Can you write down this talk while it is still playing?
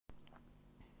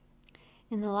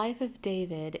In the life of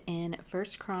David in 1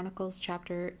 Chronicles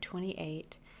chapter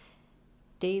 28,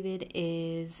 David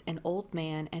is an old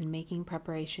man and making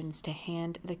preparations to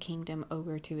hand the kingdom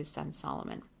over to his son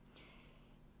Solomon.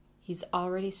 He's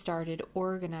already started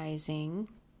organizing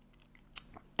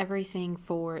everything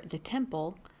for the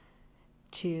temple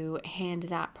to hand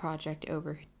that project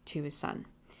over to his son.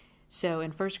 So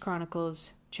in 1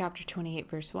 Chronicles chapter 28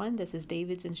 verse 1, this is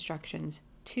David's instructions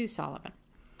to Solomon.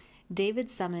 David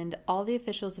summoned all the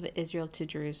officials of Israel to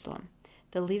Jerusalem,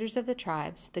 the leaders of the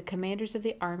tribes, the commanders of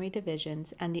the army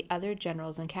divisions, and the other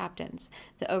generals and captains,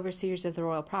 the overseers of the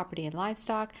royal property and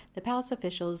livestock, the palace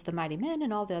officials, the mighty men,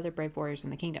 and all the other brave warriors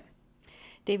in the kingdom.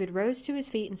 David rose to his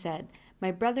feet and said,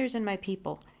 "My brothers and my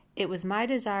people, it was my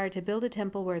desire to build a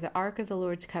temple where the ark of the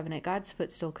Lord's covenant, God's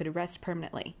footstool, could rest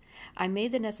permanently. I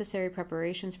made the necessary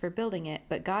preparations for building it,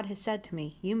 but God has said to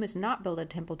me, 'You must not build a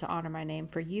temple to honor my name,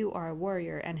 for you are a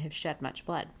warrior and have shed much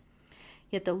blood.'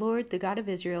 Yet the Lord, the God of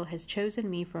Israel, has chosen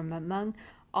me from among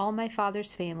all my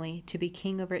father's family to be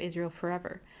king over Israel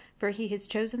forever. For he has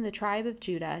chosen the tribe of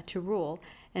Judah to rule,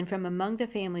 and from among the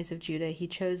families of Judah he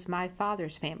chose my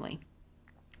father's family.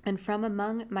 And from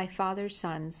among my father's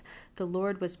sons, the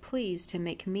Lord was pleased to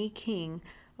make me king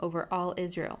over all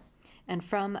Israel. And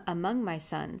from among my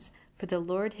sons, for the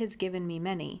Lord has given me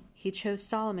many, he chose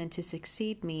Solomon to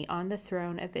succeed me on the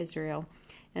throne of Israel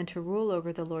and to rule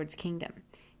over the Lord's kingdom.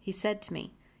 He said to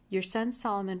me, 'Your son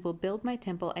Solomon will build my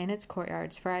temple and its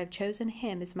courtyards, for I have chosen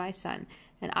him as my son,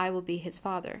 and I will be his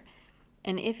father.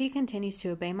 And if he continues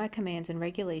to obey my commands and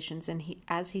regulations,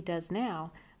 as he does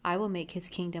now, I will make his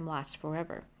kingdom last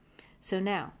forever.' So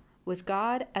now, with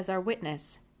God as our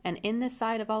witness, and in the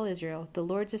sight of all Israel, the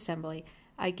Lord's assembly,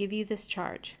 I give you this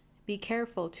charge. Be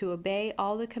careful to obey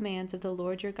all the commands of the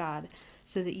Lord your God,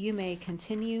 so that you may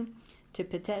continue to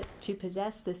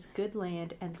possess this good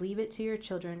land and leave it to your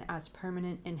children as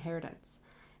permanent inheritance.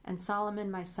 And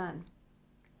Solomon, my son,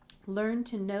 learn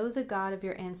to know the God of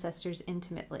your ancestors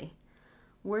intimately.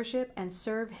 Worship and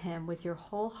serve him with your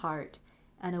whole heart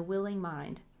and a willing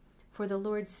mind. For the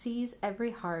Lord sees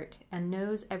every heart and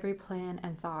knows every plan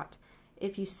and thought.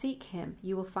 If you seek him,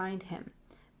 you will find him.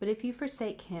 But if you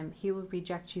forsake him, he will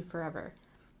reject you forever.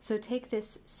 So take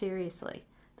this seriously.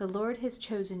 The Lord has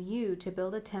chosen you to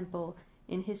build a temple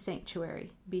in his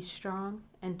sanctuary. Be strong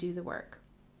and do the work."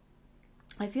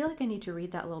 I feel like I need to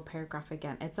read that little paragraph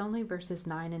again. It's only verses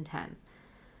 9 and 10.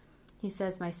 He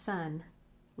says, "My son,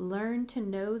 learn to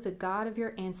know the God of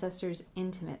your ancestors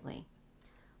intimately.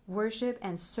 Worship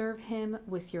and serve him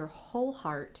with your whole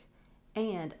heart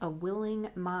and a willing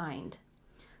mind.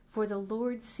 For the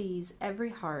Lord sees every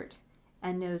heart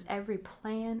and knows every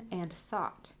plan and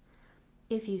thought.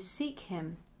 If you seek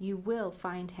him, you will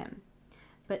find him.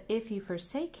 But if you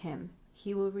forsake him,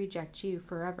 he will reject you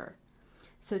forever.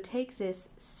 So take this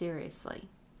seriously.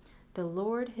 The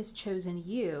Lord has chosen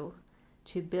you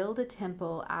to build a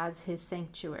temple as his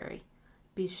sanctuary.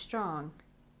 Be strong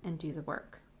and do the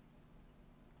work."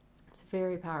 It's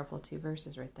very powerful 2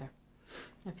 verses right there.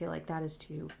 I feel like that is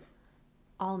to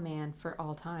all man for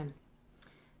all time.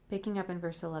 Picking up in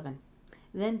verse 11.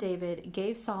 Then David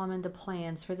gave Solomon the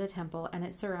plans for the temple and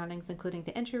its surroundings, including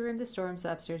the entry room, the storerooms,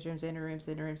 the upstairs rooms, the inner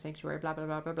room, sanctuary, blah, blah,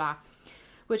 blah, blah, blah,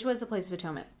 which was the place of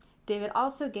atonement. David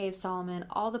also gave Solomon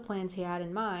all the plans he had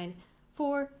in mind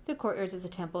for the courtyards of the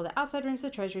temple, the outside rooms, the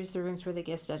treasuries, the rooms for the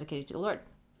gifts dedicated to the Lord.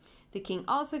 The king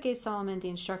also gave Solomon the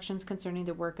instructions concerning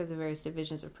the work of the various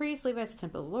divisions of priests, Levites, the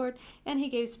temple of the Lord, and he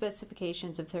gave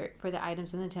specifications for the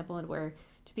items in the temple and where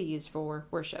to be used for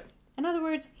worship. In other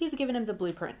words, he's given him the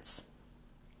blueprints.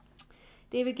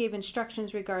 David gave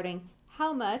instructions regarding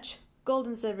how much gold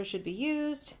and silver should be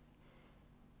used.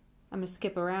 I'm going to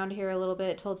skip around here a little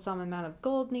bit. Told Solomon the amount of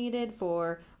gold needed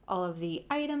for all of the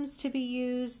items to be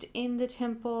used in the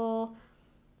temple,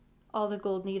 all the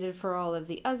gold needed for all of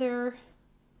the other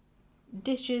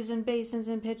dishes and basins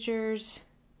and pitchers.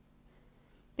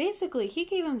 Basically, he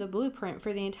gave him the blueprint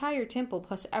for the entire temple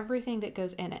plus everything that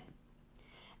goes in it.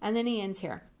 And then he ends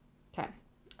here. Okay.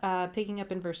 Picking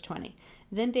up in verse 20.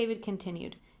 Then David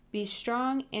continued, "Be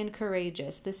strong and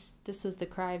courageous." This was the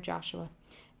cry of Joshua.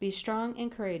 "Be strong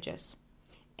and courageous,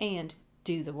 and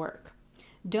do the work.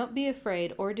 Don't be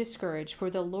afraid or discouraged, for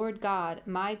the Lord God,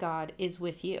 my God, is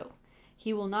with you.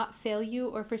 He will not fail you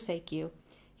or forsake you.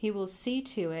 He will see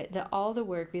to it that all the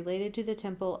work related to the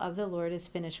temple of the Lord is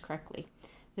finished correctly.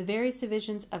 The various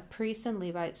divisions of priests and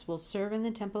Levites will serve in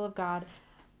the temple of God.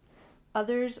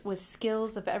 Others with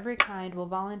skills of every kind will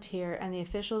volunteer, and the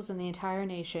officials in the entire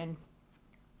nation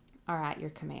are at your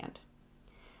command."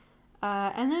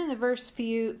 And then in the first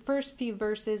few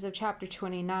verses of chapter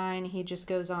 29, he just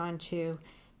goes on to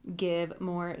give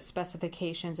more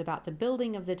specifications about the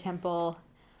building of the temple.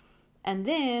 And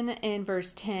then in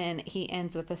verse 10, he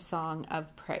ends with a song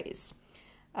of praise.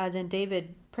 Then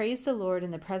David praised the Lord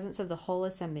in the presence of the whole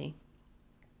assembly.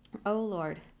 O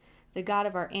Lord, the God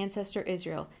of our ancestor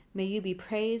Israel, may you be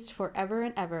praised forever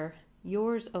and ever.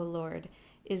 Yours, O Lord,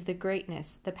 is the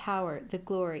greatness, the power, the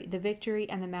glory, the victory,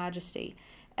 and the majesty.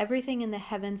 Everything in the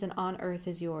heavens and on earth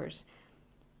is yours,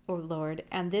 O Lord,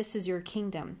 and this is your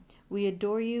kingdom. We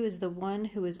adore you as the one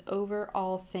who is over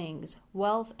all things.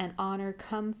 Wealth and honor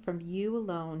come from you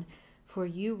alone, for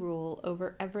you rule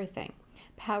over everything.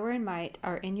 Power and might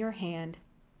are in your hand,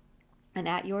 and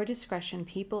at your discretion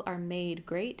people are made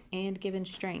great and given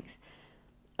strength.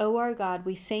 O our God,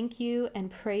 we thank you and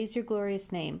praise your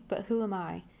glorious name. But who am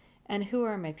I, and who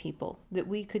are my people, that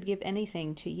we could give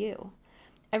anything to you?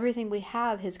 Everything we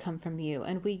have has come from you,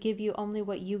 and we give you only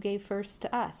what you gave first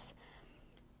to us.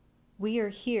 We are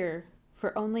here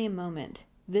for only a moment,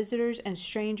 visitors and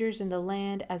strangers in the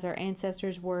land as our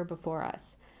ancestors were before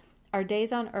us. Our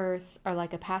days on earth are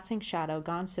like a passing shadow,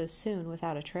 gone so soon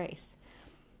without a trace.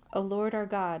 O Lord our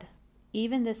God,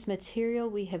 even this material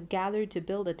we have gathered to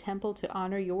build a temple to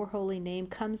honor your holy name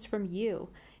comes from you.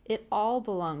 It all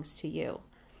belongs to you.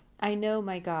 I know,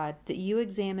 my God, that you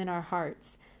examine our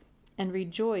hearts and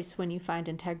rejoice when you find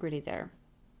integrity there.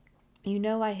 You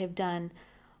know I have done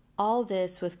all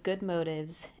this with good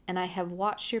motives, and I have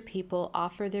watched your people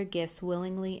offer their gifts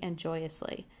willingly and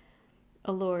joyously.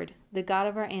 O Lord, the God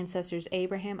of our ancestors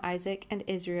Abraham, Isaac, and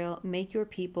Israel, make your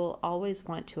people always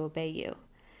want to obey you.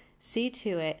 See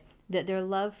to it that their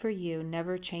love for you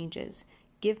never changes.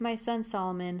 Give my son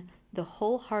Solomon the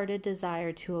wholehearted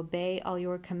desire to obey all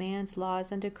your commands,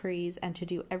 laws, and decrees, and to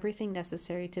do everything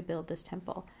necessary to build this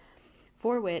temple,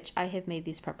 for which I have made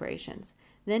these preparations.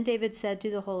 Then David said to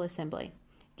the whole assembly,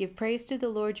 Give praise to the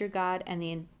Lord your God. And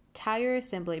the entire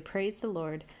assembly praised the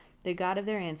Lord, the God of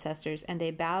their ancestors, and they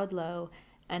bowed low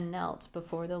and knelt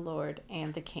before the Lord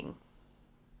and the king.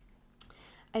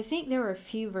 I think there were a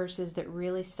few verses that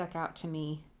really stuck out to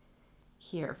me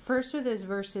here. First were those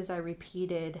verses I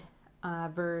repeated,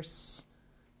 verse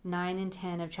 9 and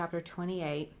 10 of chapter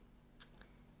 28,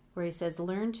 where he says,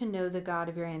 Learn to know the God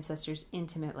of your ancestors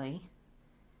intimately.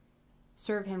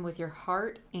 Serve him with your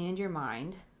heart and your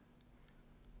mind,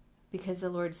 because the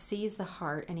Lord sees the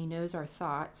heart and he knows our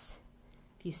thoughts.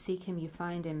 If you seek him, you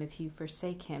find him. If you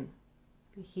forsake him,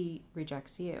 he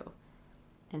rejects you.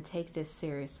 And take this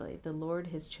seriously. The Lord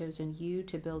has chosen you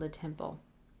to build a temple.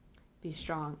 Be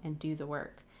strong and do the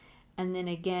work. And then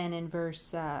again in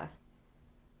verse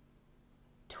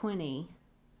 20,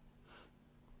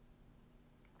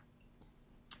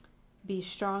 be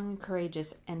strong and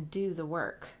courageous and do the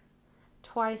work.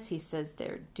 Twice he says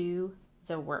there, do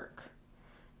the work.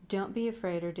 Don't be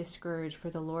afraid or discouraged, for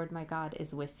the Lord my God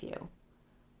is with you.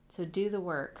 So do the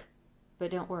work,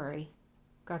 but don't worry.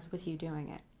 God's with you doing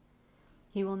it.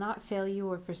 He will not fail you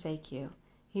or forsake you.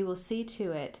 He will see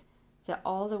to it that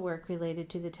all the work related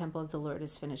to the temple of the Lord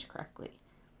is finished correctly.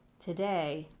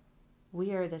 Today,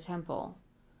 we are the temple,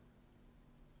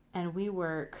 and we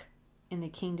work in the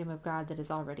kingdom of God that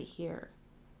is already here,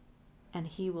 and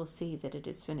he will see that it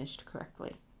is finished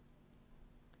correctly.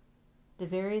 The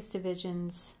various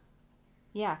divisions,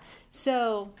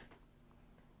 so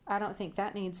I don't think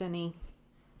that needs any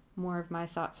more of my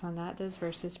thoughts on that. Those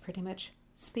verses pretty much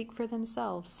speak for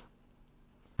themselves.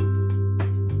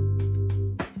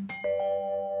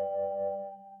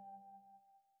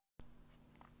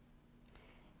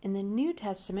 In the New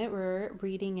Testament, we're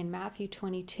reading in Matthew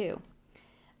 22.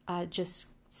 Just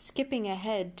skipping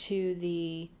ahead to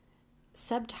the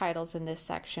subtitles in this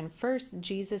section. First,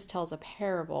 Jesus tells a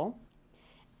parable,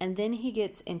 and then he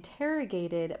gets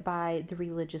interrogated by the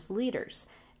religious leaders.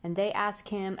 And they ask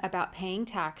him about paying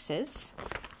taxes,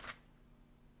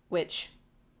 which,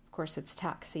 of course, it's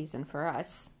tax season for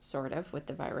us, sort of, with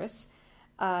the virus.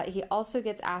 He also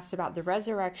gets asked about the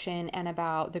resurrection and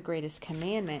about the greatest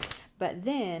commandment. But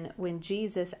then when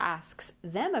Jesus asks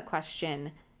them a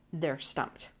question, they're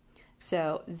stumped.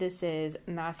 So this is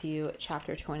Matthew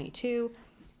chapter 22,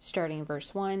 starting in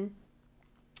verse 1.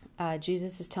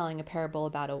 Jesus is telling a parable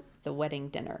about the wedding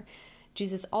dinner.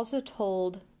 Jesus also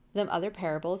told them other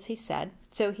parables, he said.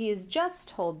 So he has just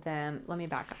told them, let me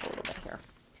back up a little bit here.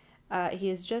 He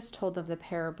has just told them the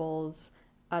parable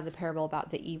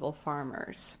about the evil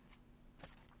farmers.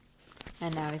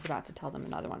 And now he's about to tell them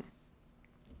another one.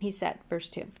 He said, verse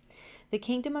 2, The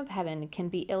kingdom of heaven can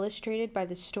be illustrated by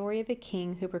the story of a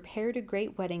king who prepared a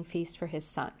great wedding feast for his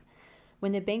son.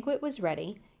 When the banquet was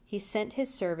ready, he sent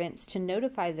his servants to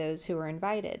notify those who were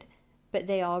invited, but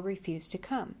they all refused to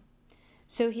come.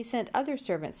 So he sent other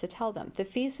servants to tell them, "The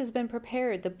feast has been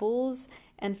prepared, the bulls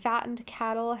and fattened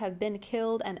cattle have been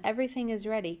killed, and everything is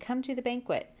ready. Come to the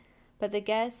banquet." But the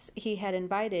guests he had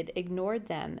invited ignored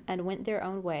them and went their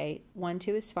own way, one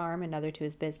to his farm, another to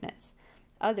his business.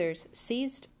 Others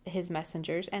seized his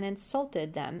messengers and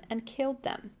insulted them and killed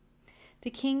them. The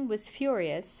king was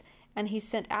furious, and he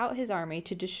sent out his army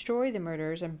to destroy the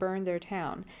murderers and burn their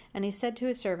town. And he said to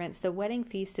his servants, "The wedding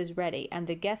feast is ready, and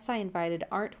the guests I invited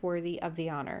aren't worthy of the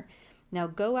honor. Now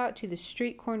go out to the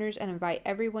street corners and invite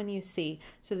everyone you see."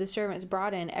 So the servants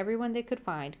brought in everyone they could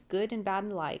find, good and bad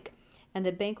alike, and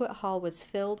the banquet hall was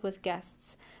filled with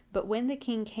guests. But when the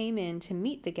king came in to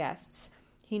meet the guests,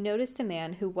 he noticed a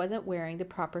man who wasn't wearing the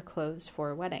proper clothes for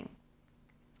a wedding.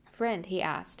 "Friend," he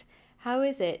asked, "how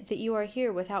is it that you are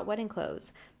here without wedding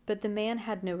clothes?" But the man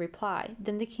had no reply.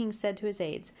 Then the king said to his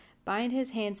aides, "Bind his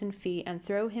hands and feet and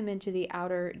throw him into the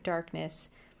outer darkness,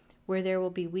 where there will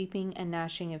be weeping and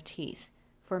gnashing of teeth.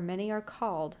 For many are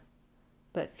called,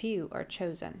 but few are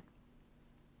chosen."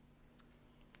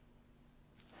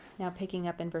 Now picking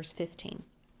up in verse 15.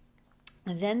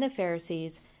 Then the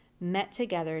Pharisees met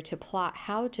together to plot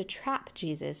how to trap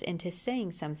Jesus into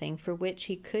saying something for which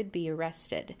he could be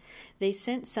arrested. They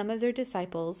sent some of their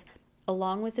disciples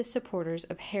along with the supporters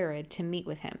of Herod to meet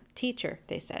with him. "Teacher,"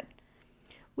 they said,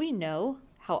 "we know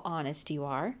how honest you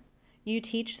are. You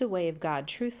teach the way of God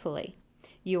truthfully.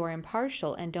 You are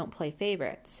impartial and don't play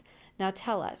favorites. Now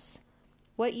tell us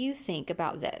what you think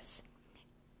about this.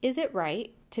 Is it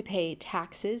right to pay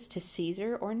taxes to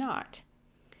Caesar or not?"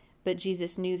 But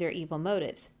Jesus knew their evil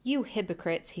motives. "You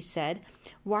hypocrites," he said,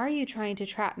 "why are you trying to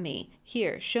trap me?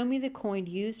 Here, show me the coin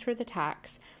used for the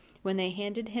tax." When they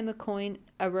handed him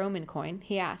a Roman coin,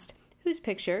 he asked, "Whose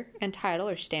picture and title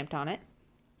are stamped on it?"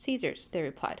 "Caesar's," they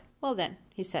replied. "Well then,"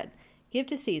 he said, "give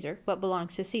to Caesar what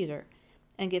belongs to Caesar,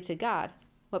 and give to God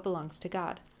what belongs to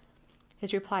God."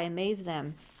 His reply amazed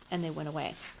them, and they went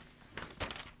away.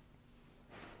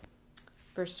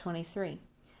 Verse 23.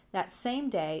 That same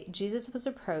day, Jesus was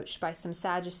approached by some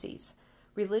Sadducees,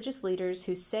 religious leaders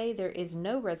who say there is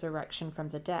no resurrection from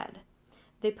the dead.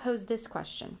 They posed this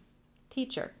question: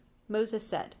 "Teacher, Moses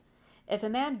said, if a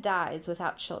man dies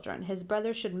without children, his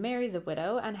brother should marry the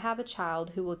widow and have a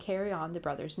child who will carry on the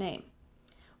brother's name.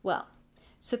 Well,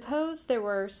 suppose there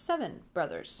were 7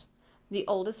 brothers. The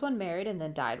oldest one married and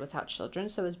then died without children,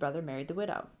 so his brother married the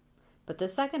widow. But the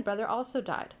second brother also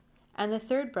died, and the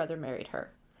third brother married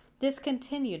her. This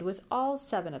continued with all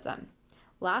 7 of them.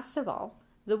 Last of all,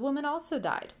 the woman also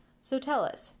died. So tell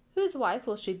us, whose wife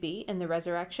will she be in the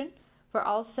resurrection? For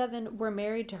all 7 were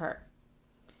married to her."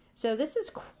 So this is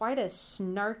quite a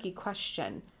snarky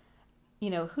question.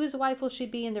 Whose wife will she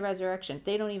be in the resurrection?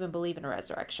 They don't even believe in a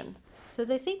resurrection. So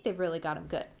they think they've really got him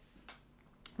good.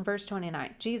 Verse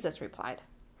 29, Jesus replied,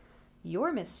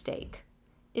 "Your mistake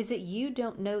is that you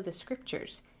don't know the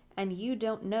scriptures, and you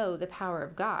don't know the power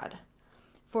of God.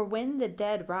 For when the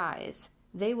dead rise,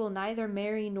 they will neither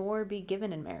marry nor be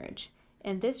given in marriage.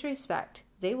 In this respect,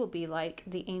 they will be like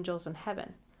the angels in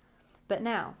heaven. But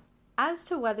now, as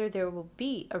to whether there will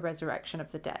be a resurrection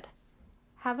of the dead,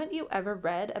 haven't you ever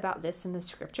read about this in the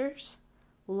scriptures?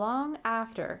 Long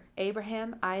after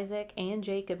Abraham, Isaac, and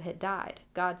Jacob had died,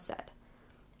 God said,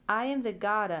 'I am the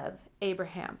God of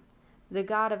Abraham, the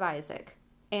God of Isaac,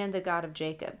 and the God of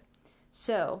Jacob.'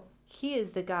 So he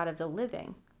is the God of the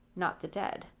living, not the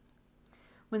dead."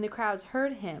 When the crowds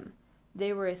heard him,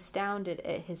 they were astounded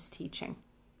at his teaching.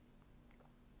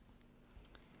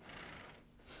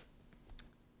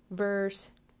 Verse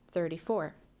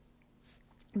 34.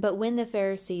 But when the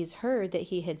Pharisees heard that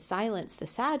he had silenced the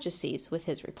Sadducees with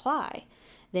his reply,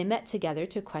 they met together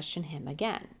to question him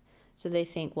again. So they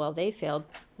think, well, they failed.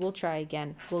 We'll try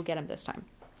again. We'll get him this time.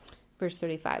 Verse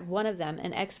 35. One of them,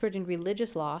 an expert in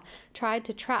religious law, tried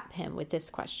to trap him with this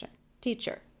question: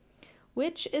 "Teacher,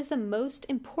 which is the most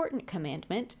important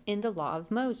commandment in the law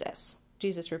of Moses?"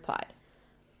 Jesus replied,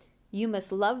 "You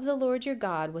must love the Lord your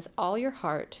God with all your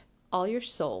heart, all your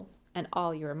soul, and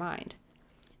all your mind.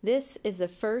 This is the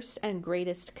first and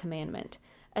greatest commandment.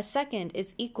 A second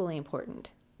is equally important.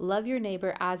 Love your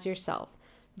neighbor as yourself.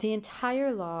 The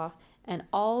entire law and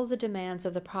all the demands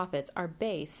of the prophets are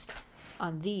based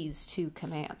on these two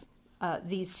commandments."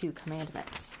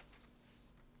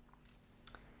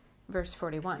 Verse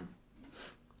 41.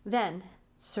 Then,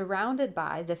 surrounded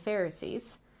by the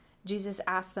Pharisees, Jesus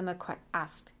asked them a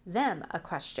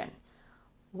question.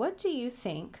 "What do you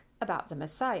think about the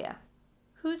Messiah?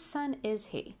 Whose son is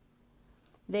he?"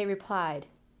 They replied,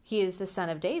 "He is the son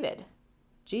of David."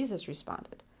 Jesus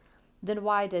responded, "Then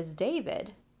why does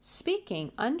David,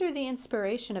 speaking under the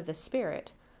inspiration of the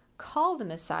Spirit, call the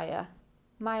Messiah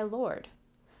my Lord?"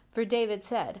 For David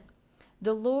said,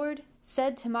 "The Lord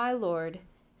said to my Lord,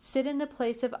 'Sit in the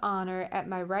place of honor at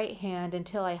my right hand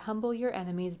until I humble your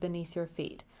enemies beneath your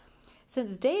feet.'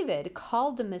 Since David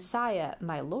called the Messiah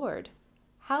my Lord,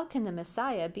 how can the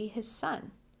Messiah be his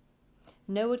son?"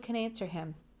 No one could answer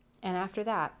him, and after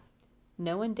that,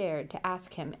 no one dared to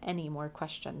ask him any more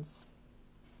questions.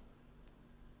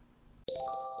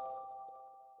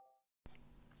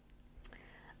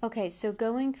 Okay, so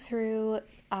going through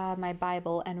my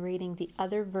Bible and reading the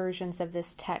other versions of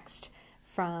this text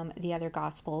from the other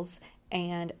Gospels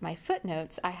and my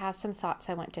footnotes, I have some thoughts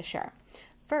I want to share.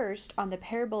 First, on the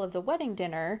parable of the wedding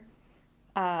dinner,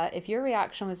 if your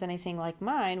reaction was anything like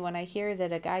mine, when I hear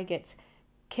that a guy gets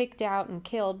kicked out and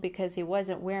killed because he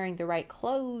wasn't wearing the right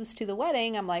clothes to the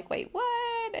wedding, I'm like, wait,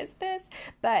 what is this?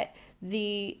 But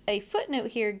a footnote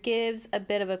here gives a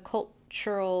bit of a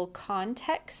cultural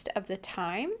context of the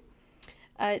time.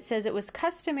 It says it was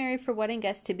customary for wedding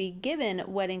guests to be given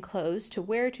wedding clothes to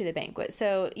wear to the banquet.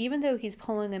 So even though he's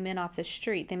pulling them in off the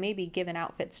street, they may be given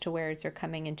outfits to wear as they're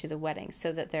coming into the wedding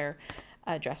so that they're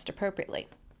dressed appropriately.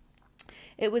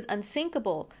 It was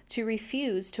unthinkable to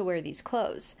refuse to wear these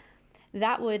clothes.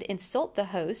 That would insult the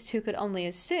host, who could only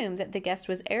assume that the guest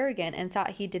was arrogant and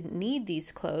thought he didn't need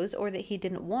these clothes or that he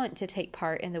didn't want to take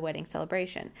part in the wedding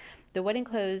celebration. The wedding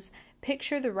clothes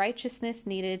picture the righteousness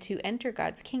needed to enter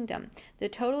God's kingdom, the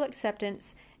total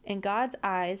acceptance in God's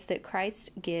eyes that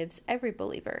Christ gives every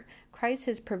believer. Christ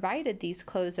has provided these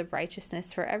clothes of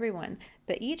righteousness for everyone,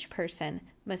 but each person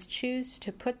must choose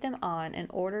to put them on in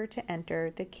order to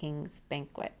enter the king's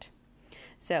banquet.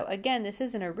 So again, this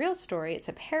isn't a real story, it's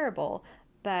a parable,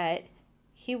 but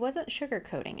he wasn't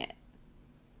sugarcoating it.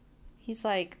 He's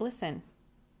like, listen,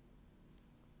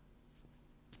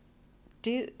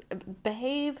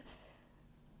 behave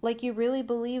like you really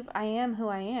believe I am who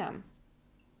I am.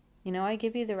 You know, I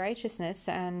give you the righteousness,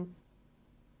 and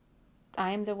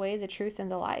I am the way, the truth, and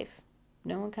the life.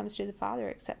 No one comes to the Father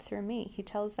except through me. He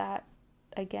tells that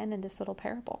again in this little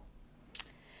parable.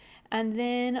 And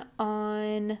then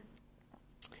on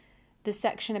the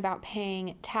section about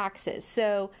paying taxes.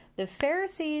 So the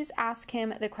Pharisees ask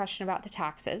him the question about the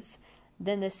taxes.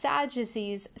 Then the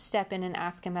Sadducees step in and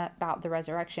ask him about the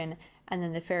resurrection. And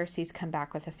then the Pharisees come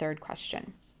back with a third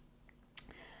question.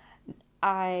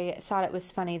 I thought it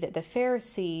was funny that the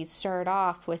Pharisees start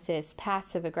off with this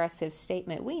passive-aggressive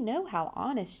statement. We know how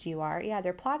honest you are. Yeah,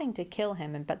 they're plotting to kill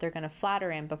him, but they're going to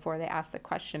flatter him before they ask the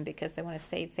question because they want to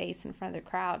save face in front of the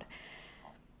crowd.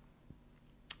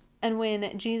 And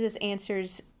when Jesus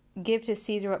answers, give to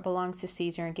Caesar what belongs to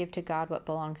Caesar and give to God what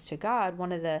belongs to God,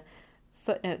 one of the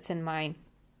footnotes in my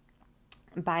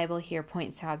Bible here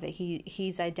points out that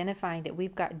he's identifying that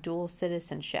we've got dual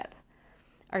citizenship.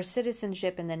 Our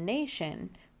citizenship in the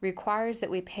nation requires that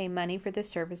we pay money for the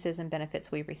services and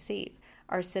benefits we receive.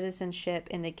 Our citizenship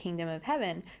in the kingdom of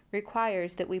heaven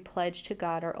requires that we pledge to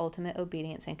God our ultimate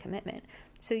obedience and commitment.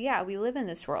 So yeah, we live in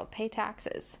this world, pay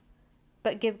taxes,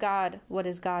 but give God what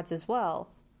is God's as well,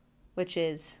 which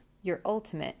is your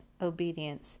ultimate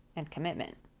obedience and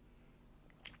commitment.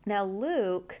 Now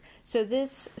Luke, so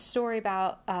this story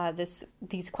about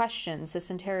these questions, this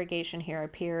interrogation here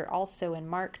appear also in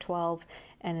Mark 12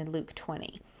 and in Luke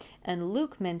 20. And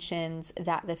Luke mentions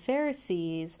that the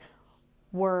Pharisees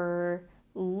were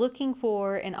looking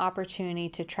for an opportunity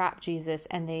to trap Jesus,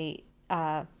 and the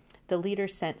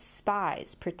leaders sent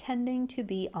spies pretending to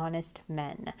be honest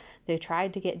men. They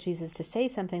tried to get Jesus to say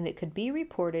something that could be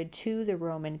reported to the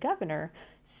Roman governor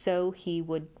so he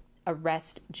would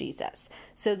arrest Jesus.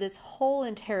 So this whole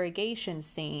interrogation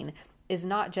scene is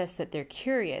not just that they're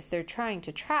curious, they're trying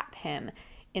to trap him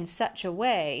in such a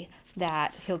way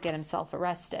that he'll get himself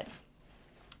arrested.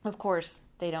 Of course,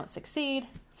 they don't succeed.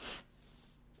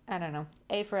 I don't know.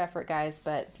 A for effort, guys,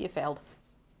 but you failed.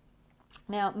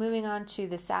 Now, moving on to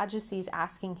the Sadducees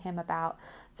asking him about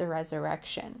the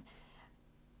resurrection.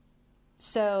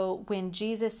 So when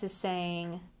Jesus is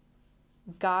saying,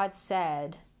 God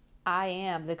said, I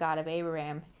am the God of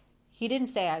Abraham, he didn't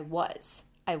say I was.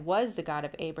 I was the God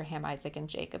of Abraham, Isaac, and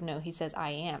Jacob. No, he says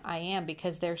I am. I am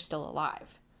because they're still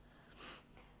alive.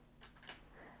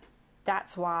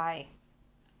 That's why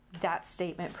that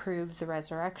statement proved the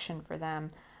resurrection for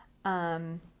them.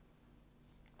 And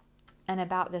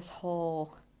about this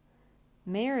whole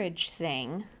marriage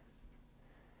thing,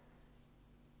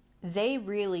 they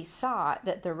really thought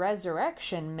that the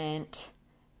resurrection meant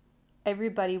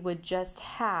everybody would just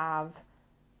have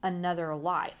another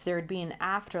life. There would be an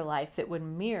afterlife that would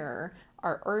mirror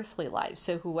our earthly life.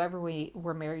 So whoever we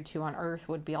were married to on earth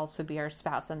would also be our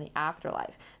spouse in the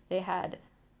afterlife. They had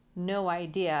no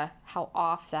idea how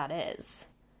off that is.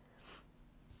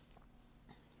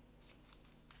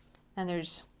 And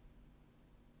there's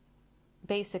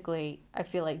basically, I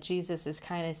feel like Jesus is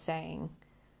kind of saying,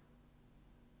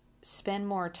 spend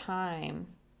more time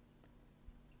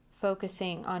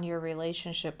focusing on your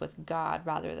relationship with God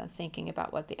rather than thinking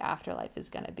about what the afterlife is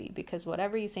going to be, because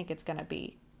whatever you think it's going to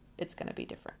be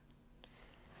different.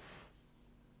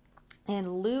 In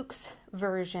Luke's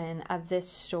version of this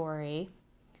story,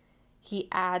 he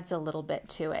adds a little bit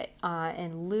to it.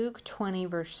 In Luke 20,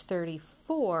 verse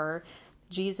 34,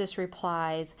 Jesus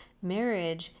replies,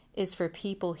 "Marriage is for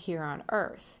people here on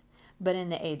earth, but in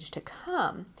the age to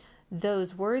come,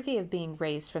 those worthy of being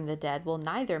raised from the dead will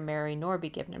neither marry nor be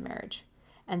given in marriage,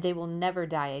 and they will never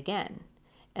die again.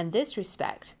 In this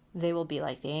respect, they will be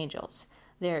like the angels.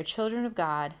 They are children of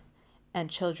God and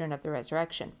children of the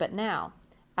resurrection. But now,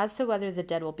 as to whether the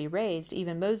dead will be raised,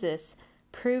 even Moses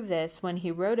proved this when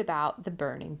he wrote about the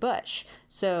burning bush."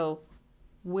 So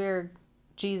where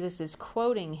Jesus is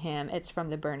quoting him, it's from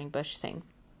the burning bush scene.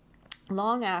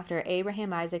 "Long after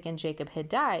Abraham, Isaac, and Jacob had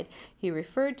died, he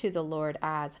referred to the Lord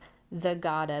as the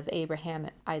God of Abraham,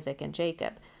 Isaac, and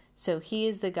Jacob. So he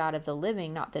is the God of the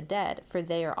living, not the dead, for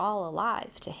they are all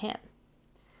alive to him."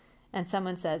 And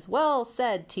someone says, "Well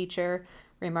said, teacher,"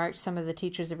 remarked some of the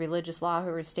teachers of religious law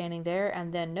who were standing there,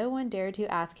 and then no one dared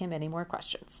to ask him any more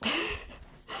questions.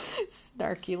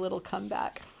 Snarky little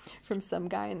comeback from some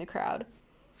guy in the crowd.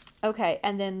 Okay,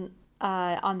 and then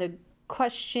on the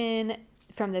question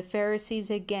from the Pharisees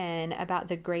again about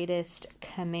the greatest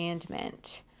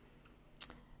commandment.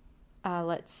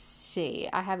 Let's see.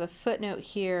 I have a footnote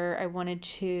here I wanted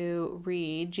to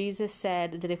read. Jesus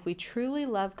said that if we truly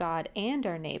love God and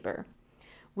our neighbor,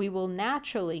 we will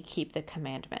naturally keep the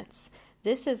commandments.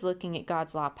 This is looking at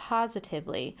God's law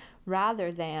positively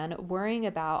rather than worrying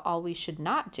about all we should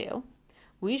not do.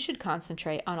 We should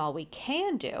concentrate on all we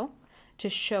can do to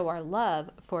show our love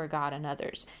for God and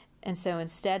others. And so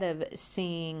instead of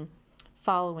seeing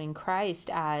following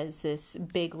Christ as this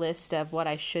big list of what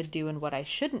I should do and what I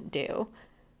shouldn't do,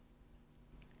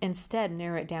 instead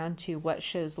narrow it down to what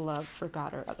shows love for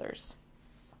God or others.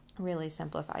 Really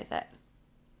simplifies it.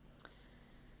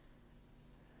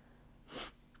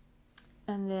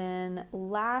 And then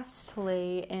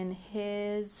lastly, in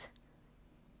his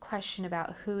question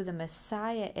about who the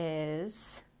Messiah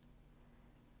is,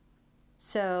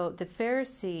 so the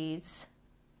Pharisees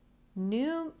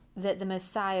knew that the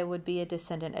Messiah would be a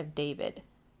descendant of David.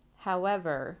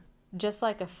 However, just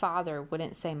like a father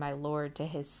wouldn't say "my Lord" to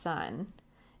his son,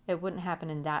 it wouldn't happen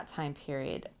in that time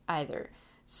period either.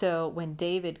 So when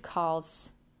David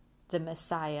calls the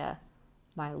Messiah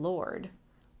 "my Lord,"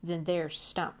 then they're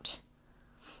stumped.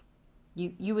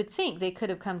 You would think they could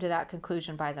have come to that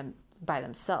conclusion by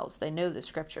themselves. They know the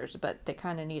scriptures, but they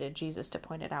kind of needed Jesus to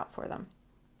point it out for them.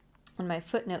 In my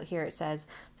footnote here, it says,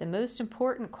 the most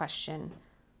important question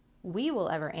we will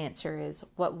ever answer is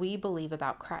what we believe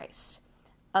about Christ.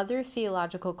 Other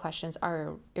theological questions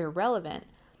are irrelevant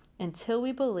until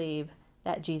we believe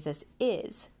that Jesus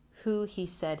is who he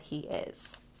said he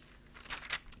is.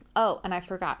 Oh, and I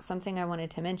forgot something I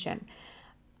wanted to mention.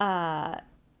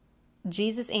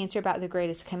 Jesus' answer about the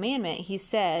greatest commandment, he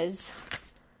says,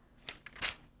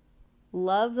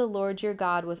 "Love the Lord your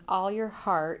God with all your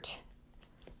heart,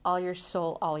 all your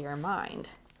soul, all your mind."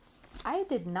 I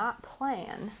did not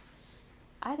plan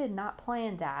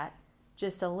that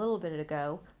just a little bit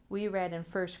ago. We read in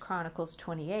 1 Chronicles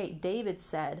 28, David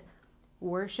said,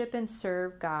 "Worship and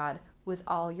serve God with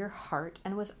all your heart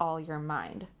and with all your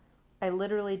mind." I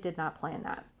literally did not plan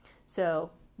that. So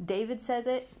David says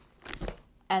it,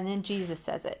 and then Jesus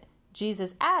says it.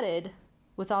 Jesus added,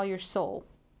 "with all your soul."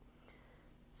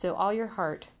 So all your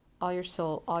heart, all your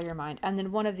soul, all your mind. And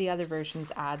then one of the other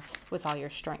versions adds, "with all your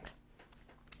strength."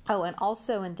 Oh, and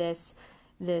also in this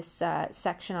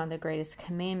section on the greatest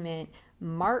commandment,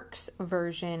 Mark's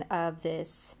version of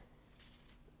this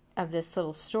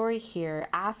little story here,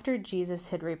 after Jesus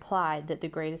had replied that the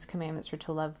greatest commandments were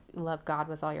to love God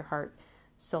with all your heart,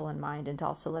 soul, and mind, and to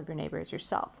also love your neighbor as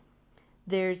yourself.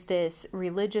 There's this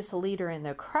religious leader in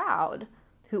the crowd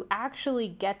who actually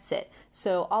gets it.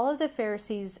 So all of the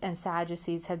Pharisees and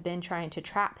Sadducees have been trying to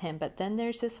trap him, but then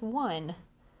there's this one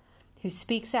who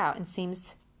speaks out and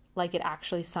seems like it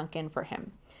actually sunk in for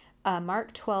him.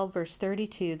 Mark 12, verse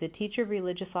 32, the teacher of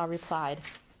religious law replied,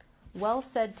 "Well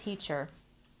said, teacher.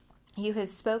 You have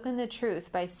spoken the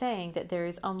truth by saying that there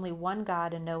is only one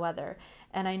God and no other.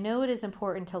 And I know it is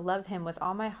important to love him with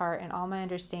all my heart and all my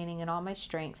understanding and all my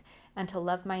strength, and to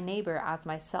love my neighbor as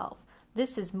myself.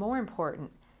 This is more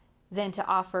important than to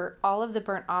offer all of the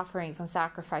burnt offerings and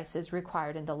sacrifices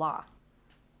required in the law."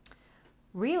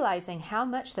 Realizing how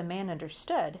much the man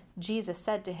understood, Jesus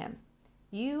said to him,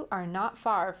 You are not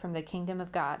far from the kingdom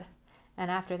of God." And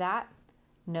after that,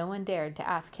 no one dared to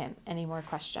ask him any more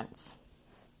questions.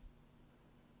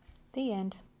 The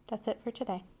end. That's it for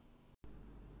today.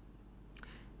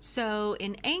 So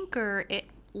in Anchor, it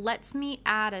lets me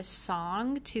add a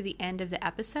song to the end of the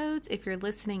episodes. If you're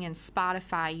listening in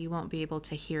Spotify, you won't be able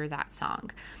to hear that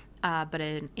song. But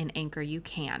in Anchor, you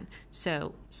can.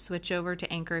 So switch over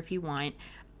to Anchor if you want.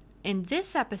 In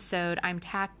this episode, I'm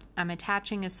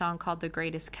attaching a song called "The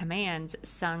Greatest Commands,"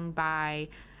 sung by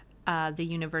the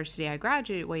university I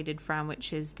graduated from,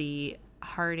 which is the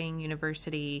Harding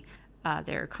University,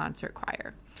 their concert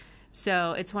choir.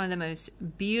 So it's one of the most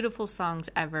beautiful songs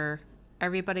ever.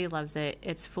 Everybody loves it.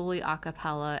 It's fully a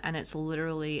cappella, and it's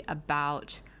literally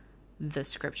about the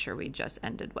scripture we just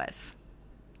ended with.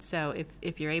 So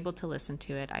if you're able to listen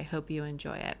to it, I hope you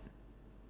enjoy it.